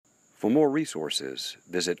For more resources,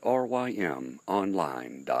 visit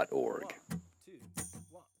rymonline.org.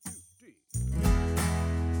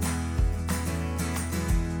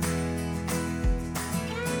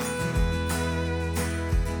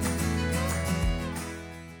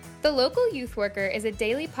 The Local Youth Worker is a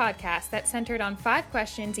daily podcast that's centered on 5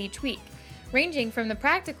 questions each week. Ranging from the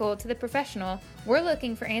practical to the professional, we're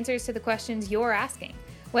looking for answers to the questions you're asking.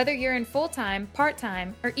 Whether you're in full-time,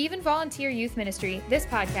 part-time, or even volunteer youth ministry, this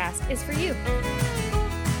podcast is for you.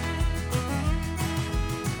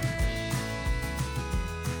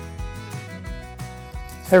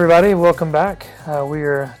 Hey everybody, welcome back. We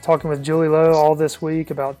are talking with Julie Lowe all this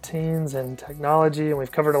week about teens and technology, and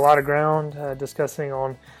we've covered a lot of ground discussing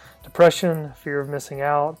on depression, fear of missing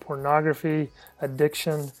out, pornography,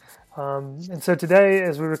 addiction. And so today,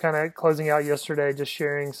 as we were kind of closing out yesterday, just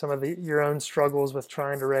sharing some of your own struggles with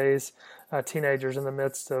trying to raise teenagers in the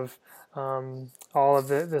midst of all of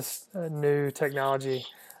this new technology.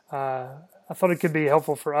 I thought it could be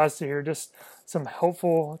helpful for us to hear just some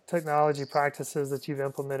helpful technology practices that you've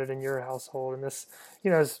implemented in your household. And this,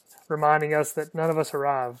 is reminding us that none of us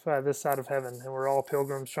arrive this side of heaven, and we're all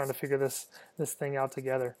pilgrims trying to figure this thing out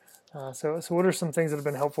together. So what are some things that have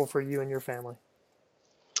been helpful for you and your family?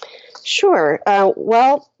 Sure.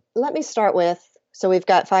 Well, let me start with, so we've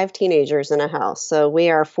got 5 teenagers in a house. So we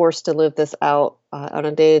are forced to live this out on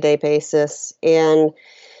a day-to-day basis. And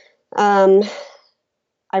I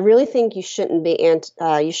really think you shouldn't be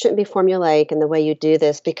formulaic in the way you do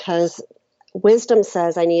this, because wisdom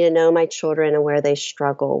says I need to know my children and where they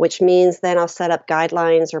struggle, which means then I'll set up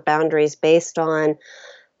guidelines or boundaries based on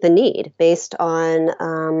the need, based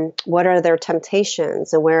on what are their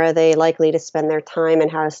temptations and where are they likely to spend their time and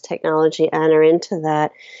how does technology enter into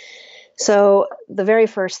that. So the very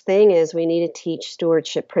first thing is we need to teach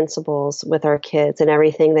stewardship principles with our kids and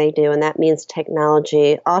everything they do, and that means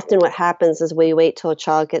technology. Often what happens is we wait till a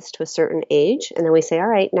child gets to a certain age, and then we say, all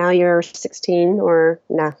right, now you're 16 or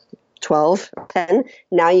 12 or 10,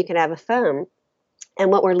 now you can have a phone. And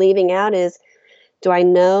what we're leaving out is, do I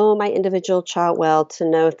know my individual child well to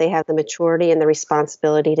know if they have the maturity and the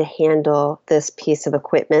responsibility to handle this piece of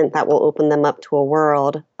equipment that will open them up to a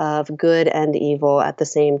world of good and evil at the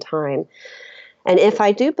same time? And if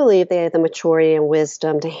I do believe they have the maturity and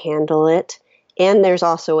wisdom to handle it, and there's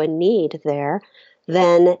also a need there,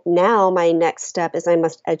 then now my next step is I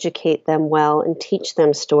must educate them well and teach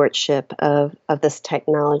them stewardship of this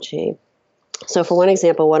technology. So for one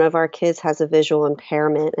example, one of our kids has a visual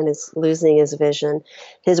impairment and is losing his vision.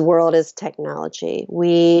 His world is technology.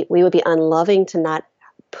 We would be unloving to not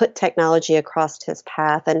put technology across his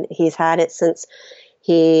path, and he's had it since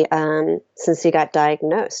he got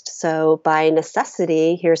diagnosed. So by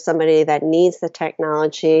necessity, here's somebody that needs the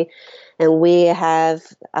technology, and we have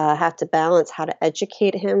to balance how to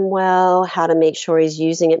educate him well, how to make sure he's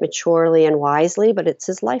using it maturely and wisely, but it's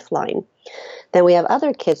his lifeline. Then we have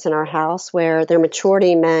other kids in our house where their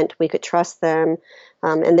maturity meant we could trust them,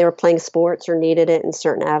 and they were playing sports or needed it in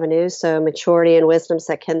certain avenues. So maturity and wisdom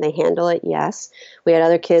said, can they handle it? Yes. We had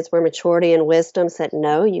other kids where maturity and wisdom said,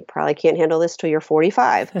 no, you probably can't handle this till you're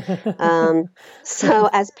 45. So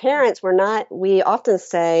as parents, we often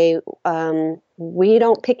say, we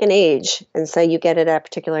don't pick an age and say you get it at a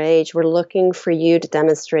particular age. We're looking for you to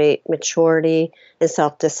demonstrate maturity and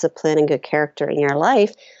self-discipline and good character in your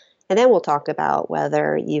life. And then we'll talk about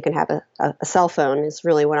whether you can have a cell phone is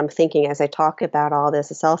really what I'm thinking as I talk about all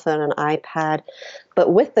this, a cell phone, an iPad.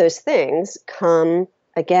 But with those things come,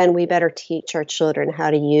 again, we better teach our children how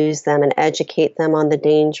to use them and educate them on the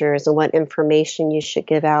dangers and what information you should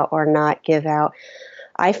give out or not give out.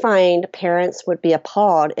 I find parents would be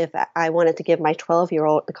appalled if I wanted to give my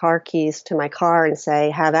 12-year-old the car keys to my car and say,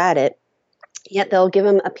 have at it. Yet they'll give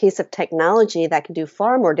him a piece of technology that can do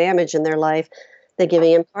far more damage in their life than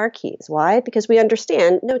giving him car keys. Why? Because we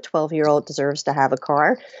understand no 12-year-old deserves to have a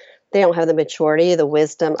car. They don't have the maturity, the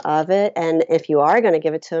wisdom of it. And if you are going to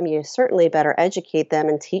give it to them, you certainly better educate them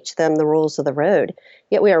and teach them the rules of the road.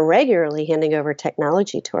 Yet we are regularly handing over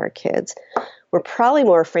technology to our kids. We're probably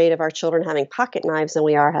more afraid of our children having pocket knives than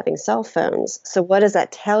we are having cell phones. So what does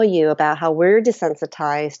that tell you about how we're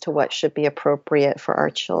desensitized to what should be appropriate for our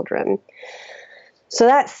children? So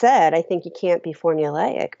that said, I think you can't be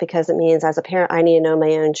formulaic, because it means as a parent, I need to know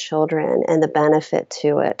my own children and the benefit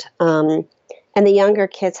to it. And the younger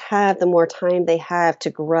kids have, the more time they have to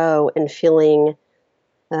grow and feeling,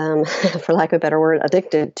 for lack of a better word,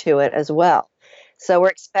 addicted to it as well. So we're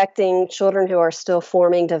expecting children who are still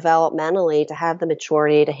forming developmentally to have the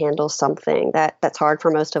maturity to handle something that's hard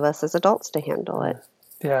for most of us as adults to handle it.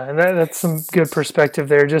 Yeah, and that's some good perspective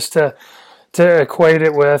there, just to to equate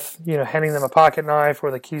it with, handing them a pocket knife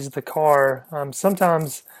or the keys to the car.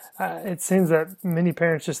 Sometimes it seems that many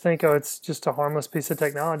parents just think, oh, it's just a harmless piece of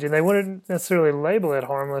technology. And they wouldn't necessarily label it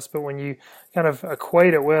harmless, but when you kind of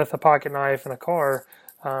equate it with a pocket knife and a car,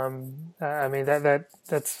 I mean,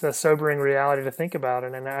 that's a sobering reality to think about.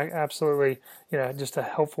 And absolutely, just a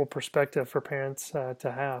helpful perspective for parents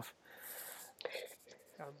to have.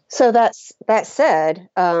 So that said,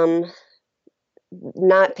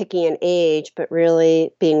 not picking an age, but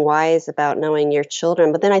really being wise about knowing your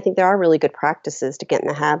children. But then I think there are really good practices to get in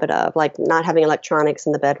the habit of, like not having electronics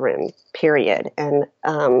in the bedroom, period. And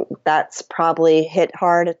that's probably hit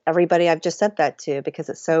hard at everybody I've just said that to, because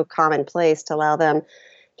it's so commonplace to allow them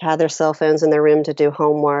to have their cell phones in their room to do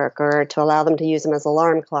homework, or to allow them to use them as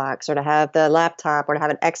alarm clocks, or to have the laptop, or to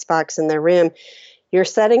have an Xbox in their room. You're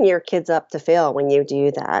setting your kids up to fail when you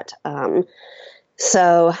do that.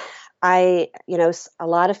 So a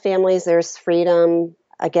lot of families, there's freedom.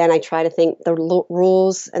 Again, I try to think the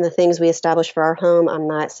rules and the things we establish for our home. I'm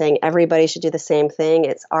not saying everybody should do the same thing.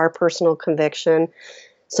 It's our personal conviction.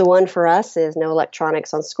 So one for us is no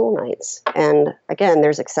electronics on school nights. And again,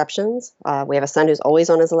 there's exceptions. We have a son who's always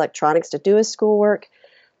on his electronics to do his schoolwork,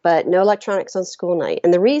 but no electronics on school night.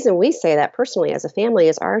 And the reason we say that personally as a family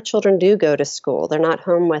is our children do go to school. They're not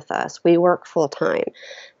home with us. We work full time.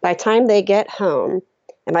 By the time they get home,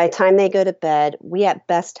 and by the time they go to bed, we at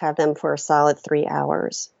best have them for a solid 3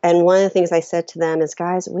 hours. And one of the things I said to them is,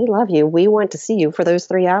 guys, we love you. We want to see you for those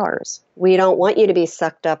 3 hours. We don't want you to be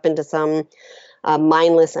sucked up into some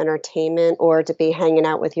mindless entertainment or to be hanging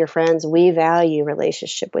out with your friends. We value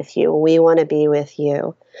relationship with you. We want to be with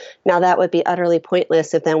you. Now, that would be utterly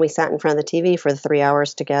pointless if then we sat in front of the TV for the 3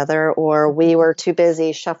 hours together, or we were too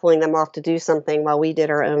busy shuffling them off to do something while we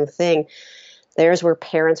did our own thing. There's where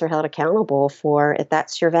parents are held accountable for, if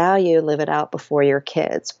that's your value, live it out before your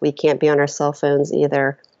kids. We can't be on our cell phones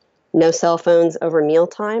either. No cell phones over meal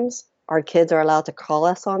times. Our kids are allowed to call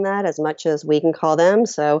us on that as much as we can call them.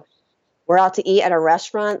 So we're out to eat at a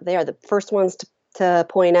restaurant. They are the first ones to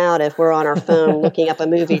point out if we're on our phone looking up a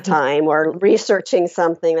movie time or researching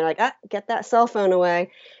something. They're like, get that cell phone away.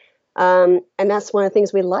 And that's one of the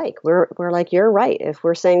things we like. We're like, you're right. If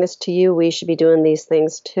we're saying this to you, we should be doing these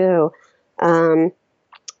things too.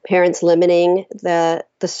 Parents limiting the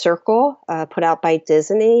circle put out by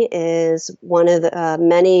Disney is one of the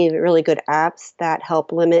many really good apps that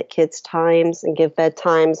help limit kids' times and give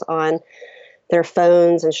bedtimes on their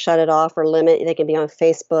phones and shut it off or limit. They can be on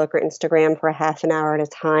Facebook or Instagram for a half an hour at a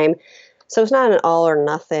time. So it's not an all or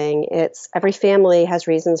nothing. It's every family has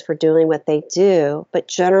reasons for doing what they do, but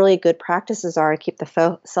generally good practices are to keep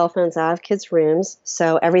the cell phones out of kids' rooms.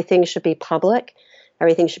 So everything should be public.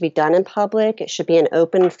 Everything should be done in public. It should be an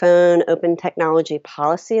open phone, open technology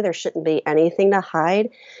policy. There shouldn't be anything to hide.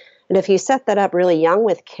 And if you set that up really young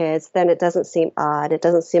with kids, then it doesn't seem odd. It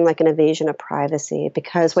doesn't seem like an invasion of privacy,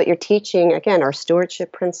 because what you're teaching, again, are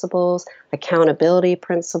stewardship principles, accountability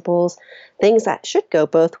principles, things that should go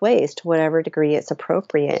both ways to whatever degree it's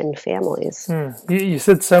appropriate in families. You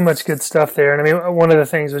said so much good stuff there. And I mean, one of the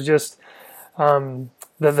things was just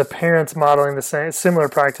the parents modeling the similar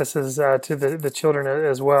practices to the children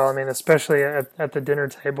as well. I mean, especially at the dinner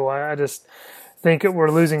table. I just think we're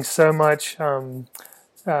losing so much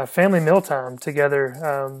family mealtime together,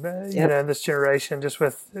 this generation, just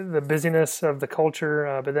with the busyness of the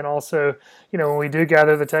culture, but then also, when we do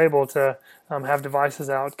gather the table to have devices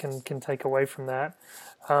out can take away from that.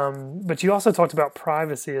 But you also talked about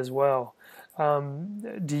privacy as well.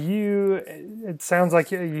 It sounds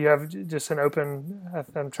like you have just an open,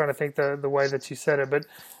 I'm trying to think the way that you said it, but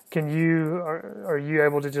are you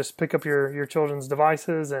able to just pick up your children's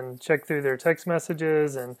devices and check through their text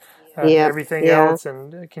messages and everything else?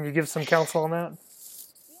 And can you give some counsel on that?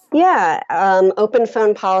 Yeah, open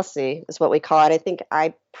phone policy is what we call it.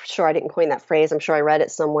 I'm sure I didn't coin that phrase. I'm sure I read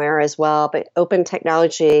it somewhere as well, but open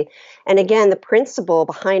technology. And again, the principle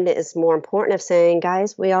behind it is more important, of saying,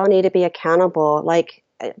 guys, we all need to be accountable. Like,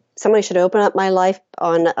 somebody should open up my life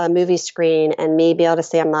on a movie screen and me be able to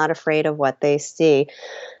say I'm not afraid of what they see.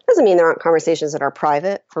 Doesn't mean there aren't conversations that are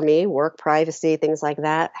private for me, work privacy, things like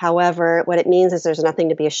that. However, what it means is there's nothing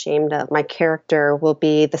to be ashamed of. My character will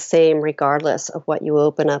be the same regardless of what you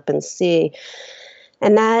open up and see.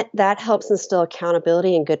 And that helps instill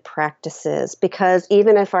accountability and good practices, because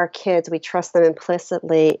even if our kids, we trust them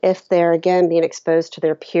implicitly, if they're, again, being exposed to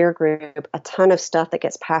their peer group, a ton of stuff that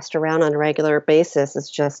gets passed around on a regular basis is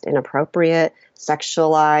just inappropriate,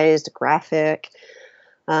 sexualized, graphic.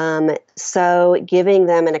 So giving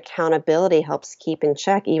them an accountability helps keep in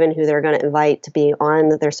check even who they're going to invite to be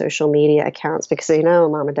on their social media accounts, because they know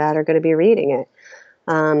mom and dad are going to be reading it.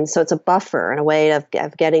 So it's a buffer and a way of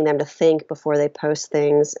getting them to think before they post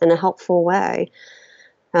things in a helpful way.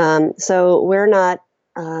 So we're not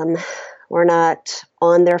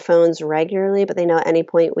on their phones regularly, but they know at any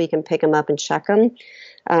point we can pick them up and check them.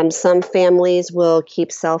 Some families will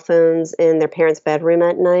keep cell phones in their parents' bedroom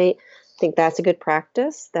at night. I think that's a good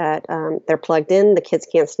practice, that they're plugged in. The kids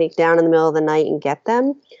can't sneak down in the middle of the night and get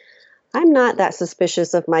them. I'm not that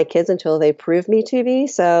suspicious of my kids until they prove me to be.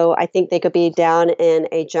 So I think they could be down in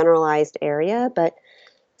a generalized area. But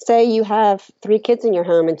say you have 3 kids in your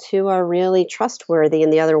home and 2 are really trustworthy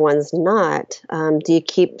and the other one's not. Do you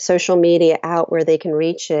keep social media out where they can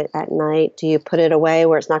reach it at night? Do you put it away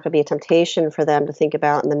where it's not going to be a temptation for them to think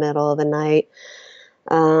about in the middle of the night?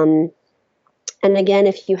 And again,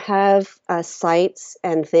 if you have sites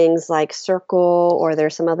and things like Circle, or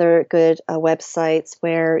there's some other good websites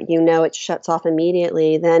where it shuts off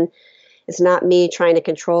immediately, then it's not me trying to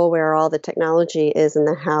control where all the technology is in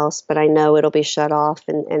the house, but I know it'll be shut off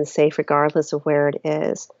and safe regardless of where it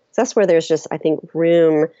is. So that's where there's just, I think,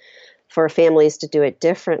 room for families to do it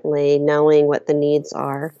differently, knowing what the needs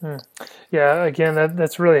are. Yeah, again,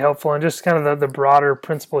 that's really helpful. And just kind of the broader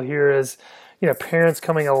principle here is, parents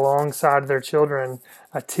coming alongside their children,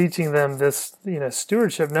 teaching them this,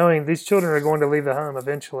 stewardship, knowing these children are going to leave the home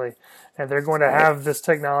eventually, and they're going to have this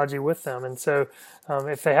technology with them. And so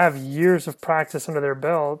if they have years of practice under their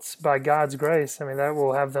belts, by God's grace, that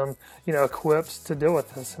will have them, equipped to deal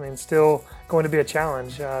with this. Still going to be a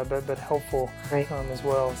challenge, but helpful as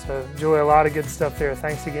well. So, Julie, a lot of good stuff there.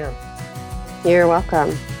 Thanks again. You're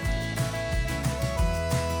welcome.